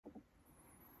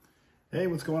Hey,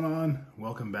 what's going on?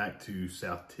 Welcome back to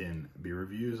South 10 Beer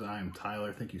Reviews. I'm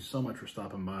Tyler. Thank you so much for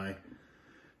stopping by.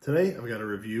 Today, I've got a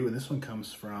review, and this one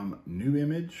comes from New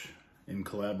Image in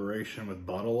collaboration with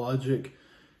Bottle Logic,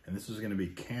 and this is going to be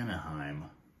Cannaheim.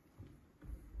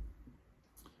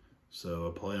 So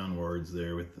a play on words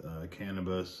there with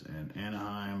cannabis and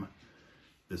Anaheim.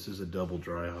 This is a double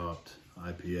dry hopped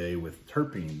IPA with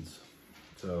terpenes.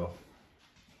 So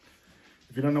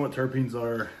if you don't know what terpenes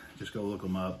are, just go look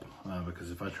them up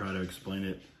because if I try to explain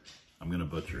it, I'm gonna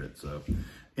butcher it. So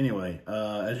anyway,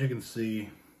 as you can see,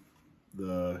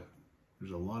 there's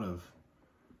a lot of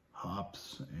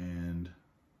hops and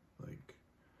like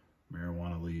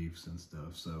marijuana leaves and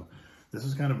stuff. So this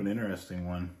is kind of an interesting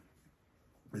one.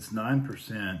 It's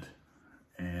 9%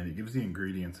 and it gives the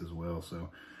ingredients as well. So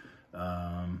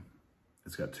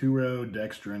it's got 2-row,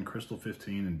 dextrin, crystal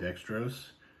 15, and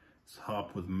dextrose. It's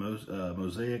hopped with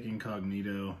Mosaic,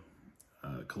 Incognito,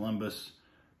 Columbus,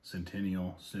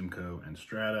 Centennial, Simcoe, and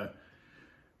Strata,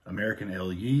 American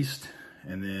Ale yeast,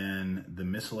 and then the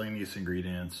miscellaneous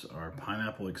ingredients are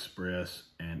Pineapple Express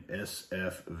and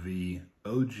SFV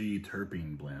OG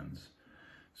terpene blends.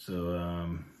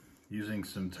 So using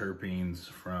some terpenes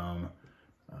from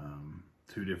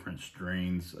 2 different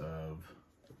strains of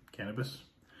cannabis,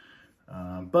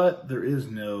 but there is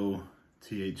no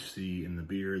THC in the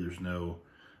beer. There's no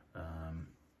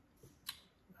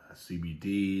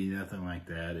CBD, nothing like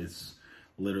that. It's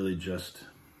literally just,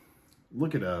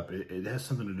 look it up. It has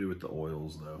something to do with the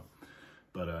oils though.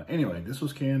 But anyway, this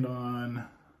was canned on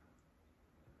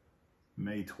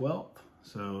May 12th.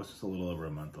 So it's just a little over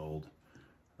a month old.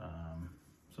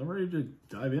 So I'm ready to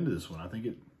dive into this one. I think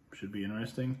it should be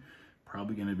interesting.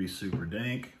 Probably gonna be super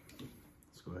dank.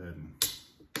 Let's go ahead and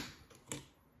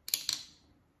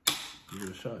give it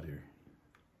a shot here.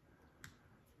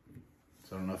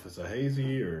 So I don't know if it's a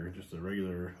hazy or just a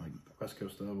regular like West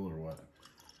Coast double or what.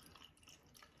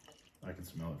 I can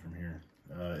smell it from here.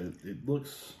 It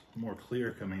looks more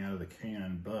clear coming out of the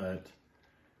can, but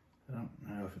I don't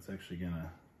know if it's actually gonna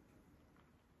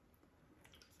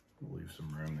leave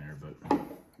some room there, but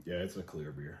yeah, it's a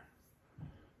clear beer.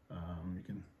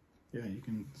 You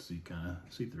can see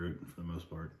through it for the most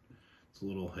part. It's a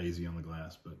little hazy on the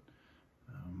glass, but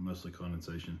mostly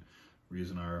condensation. We're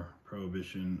using our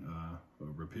Prohibition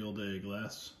Repeal Day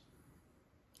glass.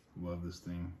 Love this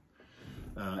thing.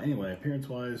 Anyway,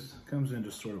 appearance-wise, comes in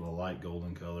just sort of a light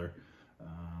golden color.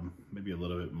 Maybe a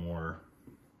little bit more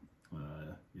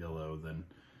yellow than,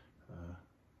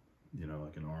 you know,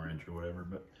 like an orange or whatever,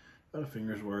 but about a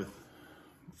finger's worth.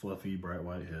 Fluffy, bright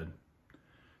white head.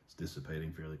 It's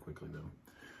dissipating fairly quickly though.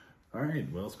 All right,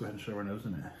 well, let's go ahead and shove our nose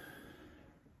in it.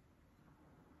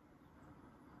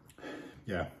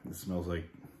 Yeah, it smells like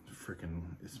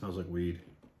it smells like weed.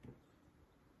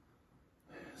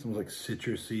 It smells like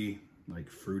citrusy, like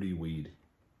fruity weed.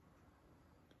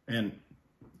 And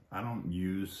I don't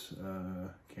use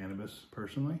cannabis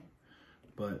personally,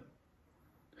 but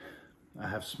I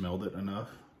have smelled it enough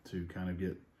to kind of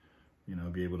get, you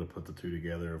know, be able to put the two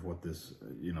together of what this,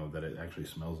 you know, that it actually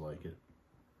smells like it.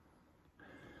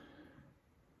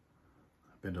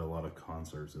 I've been to a lot of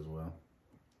concerts as well.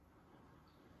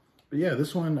 But yeah,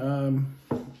 this one,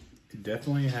 it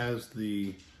definitely has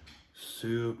the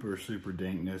super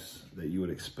dankness that you would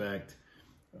expect,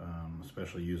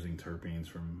 especially using terpenes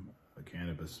from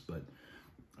cannabis. But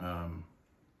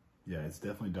yeah, it's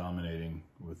definitely dominating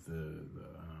with the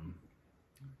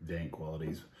dank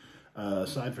qualities.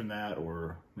 Aside from that,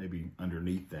 or maybe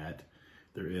underneath that,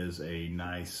 there is a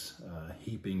nice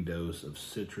heaping dose of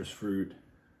citrus fruit.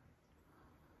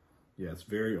 Yeah, it's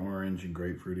very orange and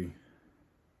grapefruity.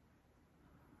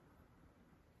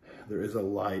 There is a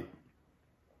light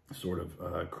sort of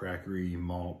crackery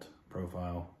malt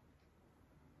profile.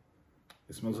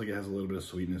 It smells like it has a little bit of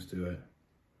sweetness to it.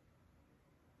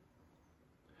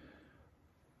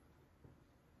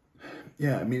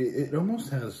 Yeah, I mean, it almost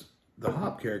has, the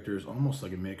hop character is almost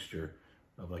like a mixture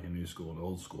of like a new school and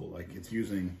old school. Like it's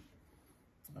using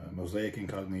Mosaic,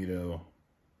 Incognito,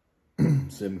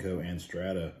 Simcoe, and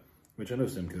Strata, which I know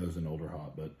Simcoe is an older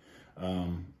hop, but,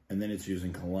 and then it's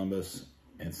using Columbus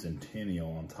and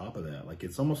Centennial on top of that. Like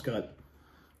it's almost got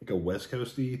like a West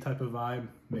Coasty type of vibe,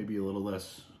 maybe a little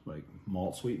less like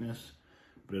malt sweetness,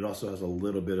 but it also has a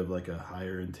little bit of like a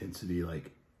higher intensity, like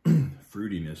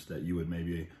fruitiness that you would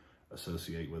maybe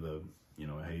associate with a, you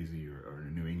know, a hazy or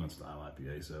a New England style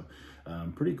IPA. So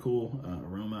pretty cool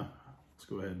aroma. Let's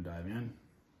go ahead and dive in.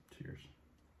 Cheers.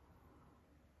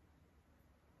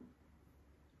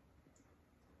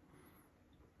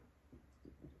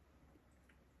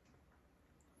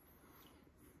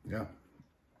 Yeah,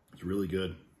 it's really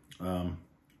good.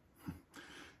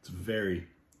 very,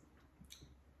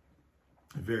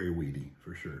 very weedy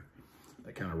for sure.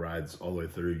 That kind of rides all the way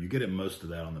through. You get it most of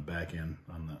that on the back end,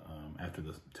 on the after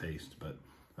the taste, but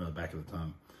on the back of the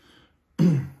tongue.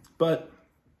 But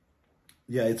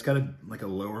yeah, it's got like a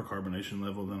lower carbonation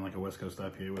level than like a West Coast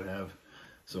IPA would have.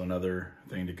 So another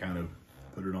thing to kind of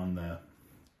put it on the,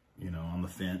 you know, on the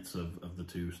fence of the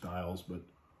two styles, but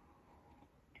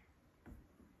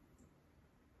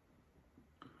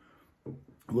a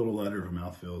little lighter of a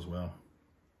mouthfeel as well.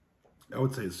 I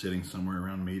would say it's sitting somewhere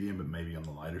around medium, but maybe on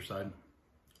the lighter side.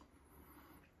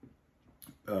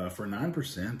 For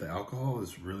 9%, the alcohol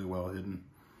is really well hidden.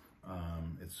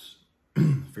 It's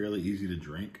fairly easy to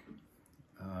drink.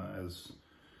 As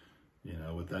you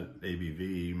know, with that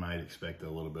ABV, you might expect a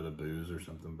little bit of booze or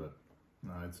something, but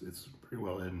no, it's pretty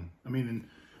well hidden. I mean, in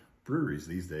breweries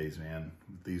these days, man,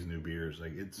 with these new beers,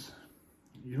 like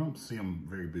you don't see them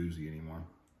very boozy anymore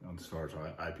as far as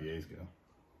IPAs go.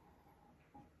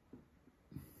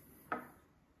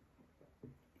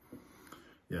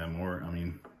 Yeah, more, I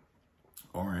mean,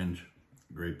 orange,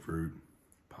 grapefruit,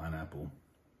 pineapple,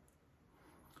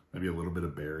 maybe a little bit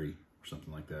of berry or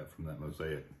something like that from that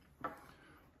Mosaic.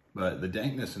 But the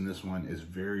dankness in this one is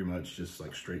very much just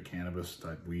like straight cannabis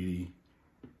type weedy.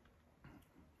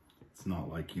 It's not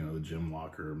like, you know, the Jim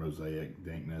Walker or Mosaic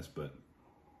dankness, but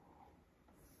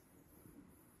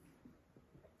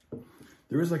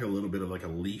there is like a little bit of like a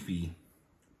leafy,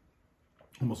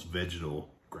 almost vegetal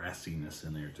grassiness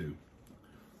in there too.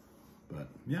 But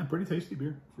yeah, pretty tasty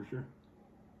beer for sure.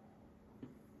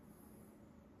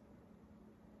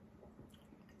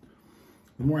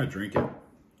 The more I drink it,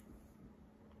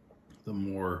 the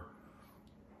more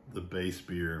the base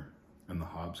beer and the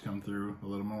hops come through a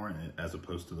little more, as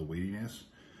opposed to the weediness.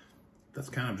 That's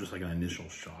kind of just like an initial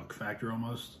shock factor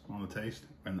almost on the taste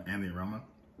and the aroma.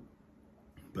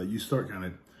 But you start kind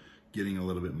of getting a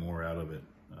little bit more out of it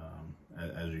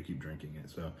as you keep drinking it.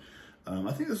 So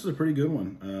I think this is a pretty good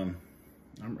one.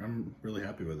 I'm really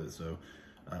happy with it. So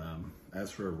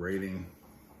as for a rating,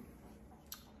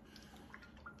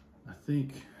 I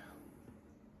think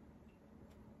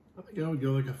I would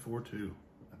go like a 4.2.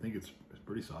 I think it's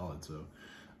pretty solid. So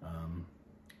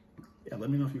yeah, let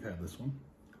me know if you've had this one.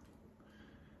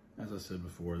 As I said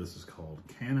before, this is called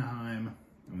Cannaheim,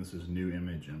 and this is New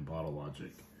Image and Bottle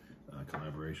Logic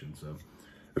collaboration. So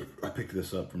I picked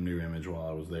this up from New Image while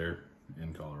I was there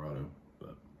in Colorado.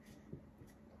 But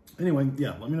anyway,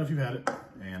 yeah, let me know if you've had it.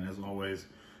 And as always,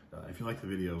 if you like the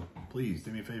video, please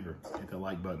do me a favor, hit that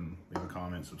like button, leave a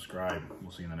comment, subscribe.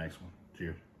 We'll see you in the next one.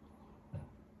 Cheers.